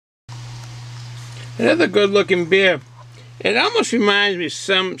Another good-looking beer. It almost reminds me of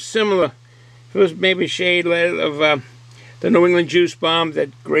some similar. It was maybe a shade of the New England Juice Bomb,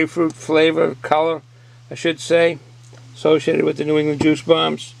 that grapefruit flavor, color, I should say, associated with the New England Juice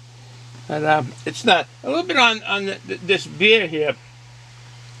Bombs. And it's not a little bit on this beer here.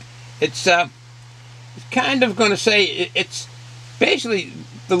 It's kind of going to say it's basically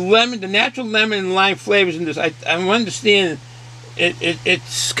the lemon, the natural lemon and lime flavors in this. I understand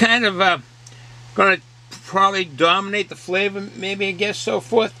it's kind of going to probably dominate the flavor, maybe, I guess, so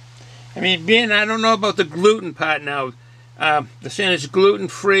forth. I mean, being, I don't know about the gluten part now. The saying is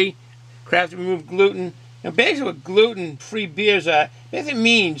gluten-free, craft remove gluten. And basically what gluten-free beers are, basically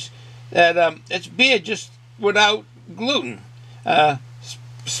means that it's beer just without gluten.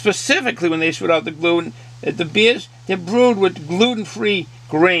 Specifically when they say without the gluten, the beers, they're brewed with gluten-free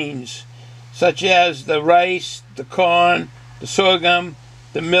grains, such as the rice, the corn, the sorghum,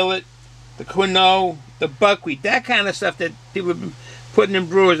 the millet, the quinoa, the buckwheat, that kind of stuff that people have been putting in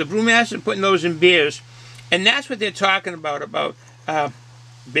brewers. The brewmasters are putting those in beers. And that's what they're talking about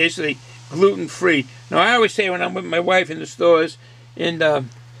basically gluten-free. Now, I always say when I'm with my wife in the stores, and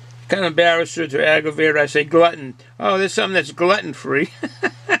kind of embarrassed her or aggravated her, I say glutton. Oh, there's something that's gluten-free.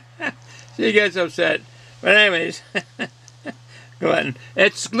 She gets upset. But anyways, glutton.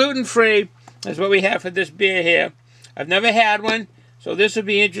 It's gluten-free. That's what we have for this beer here. I've never had one, so this will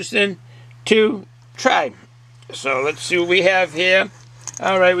be interesting to try. So let's see what we have here.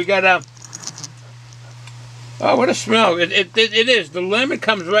 All right, we got a... Oh, what a smell. It is. The lemon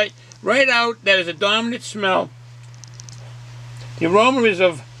comes right out. That is a dominant smell. The aroma is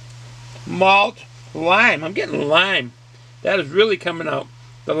of malt, lime. I'm getting lime. That is really coming out.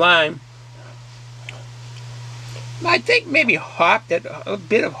 The lime. I think maybe hop, that a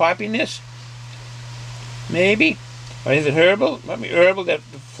bit of hoppiness. Maybe. Or is it herbal? Maybe herbal, that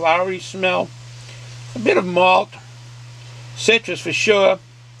the flowery smell. A bit of malt. Citrus for sure.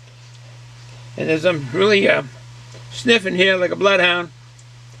 And as I'm really sniffing here like a bloodhound.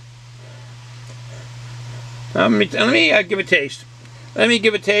 Let me give a taste. Let me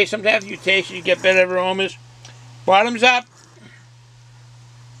give a taste. Sometimes after you taste it, you get better aromas. Bottoms up.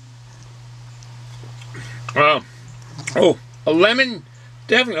 Oh, a lemon,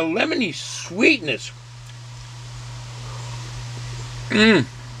 definitely a lemony sweetness.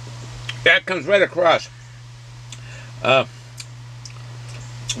 That comes right across.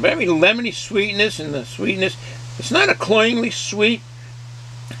 Very lemony sweetness, and the sweetness, it's not a cloyingly sweet.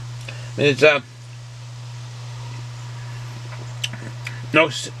 It's no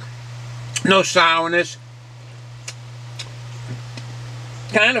sourness.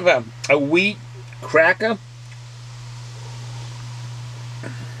 Kind of a wheat cracker.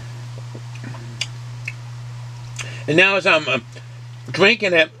 And now as I'm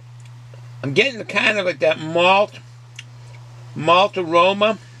drinking it, I'm getting kind of like that malt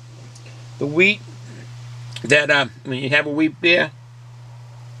aroma, the wheat, that when you have a wheat beer,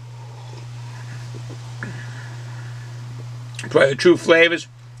 probably the true flavors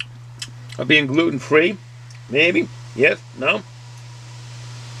of being gluten-free, maybe, yes, no.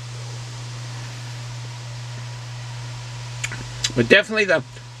 But definitely the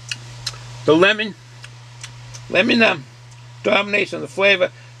lemon dominates on the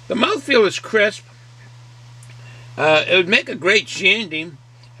flavor. The mouthfeel is crisp. It would make a great shandy.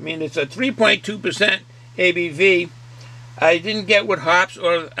 I mean, it's a 3.2% ABV. I didn't get what hops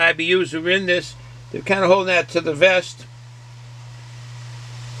or IBUs are in this. They're kind of holding that to the vest.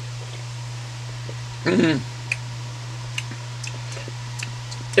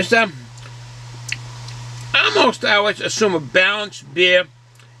 It's almost, I would assume, a balanced beer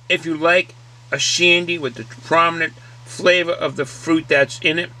if you like a shandy with the prominent flavor of the fruit that's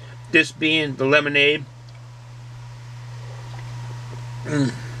in it, this being the lemonade.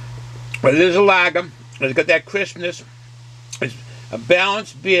 But it is a lager. It's got that crispness. It's a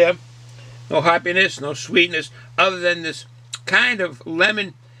balanced beer. No hoppiness, no sweetness, other than this kind of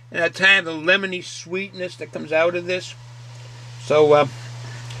lemon, and at times the lemony sweetness that comes out of this. So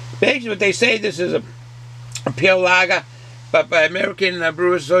basically what they say, this is a pale lager, but by American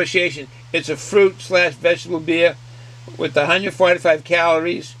Brewers Association, it's a fruit/vegetable beer with 145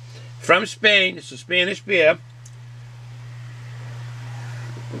 calories from Spain. It's a Spanish beer.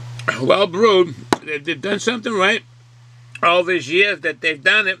 Well brewed. They've done something right all these years that they've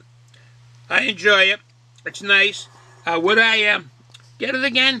done it. I enjoy it. It's nice. Would I get it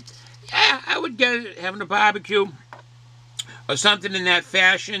again? Yeah, I would get it having a barbecue or something in that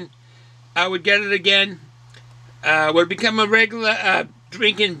fashion. I would get it again. Would it become a regular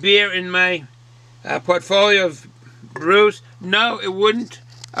drinking beer in my portfolio of brews? No, it wouldn't.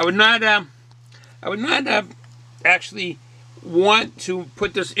 I would not I would not actually want to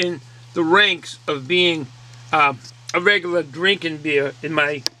put this in the ranks of being a regular drinking beer.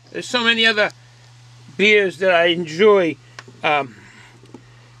 There's so many other beers that I enjoy. I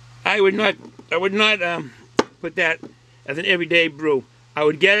would not put that as an everyday brew. I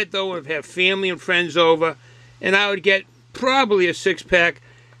would get it though if I have family and friends over, and I would get probably a 6-pack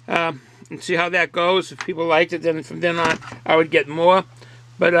and see how that goes. If people liked it, then from then on I would get more.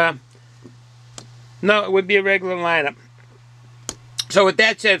 But no, it would be a regular lineup. So with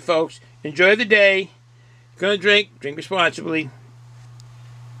that said, folks, enjoy the day. If you're gonna drink responsibly.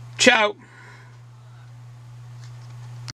 Ciao.